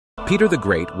Peter the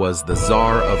Great was the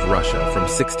Tsar of Russia from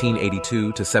 1682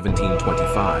 to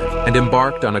 1725 and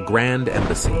embarked on a grand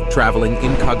embassy, traveling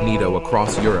incognito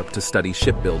across Europe to study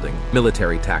shipbuilding,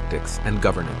 military tactics, and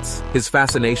governance. His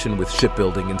fascination with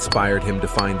shipbuilding inspired him to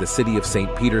find the city of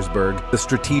St. Petersburg, the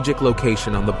strategic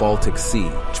location on the Baltic Sea,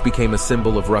 which became a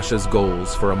symbol of Russia's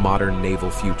goals for a modern naval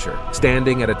future.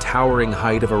 Standing at a towering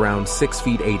height of around 6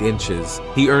 feet 8 inches,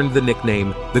 he earned the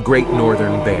nickname the Great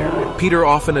Northern Bear. Peter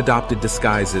often adopted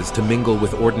disguises to mingle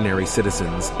with ordinary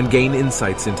citizens and gain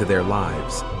insights into their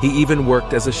lives. He even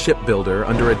worked as a shipbuilder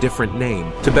under a different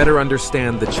name to better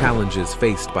understand the challenges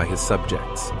faced by his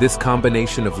subjects. This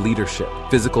combination of leadership,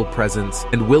 physical presence,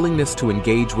 and willingness to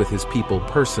engage with his people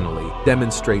personally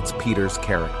demonstrates Peter's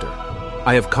character.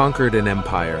 I have conquered an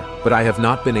empire, but I have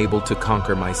not been able to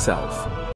conquer myself.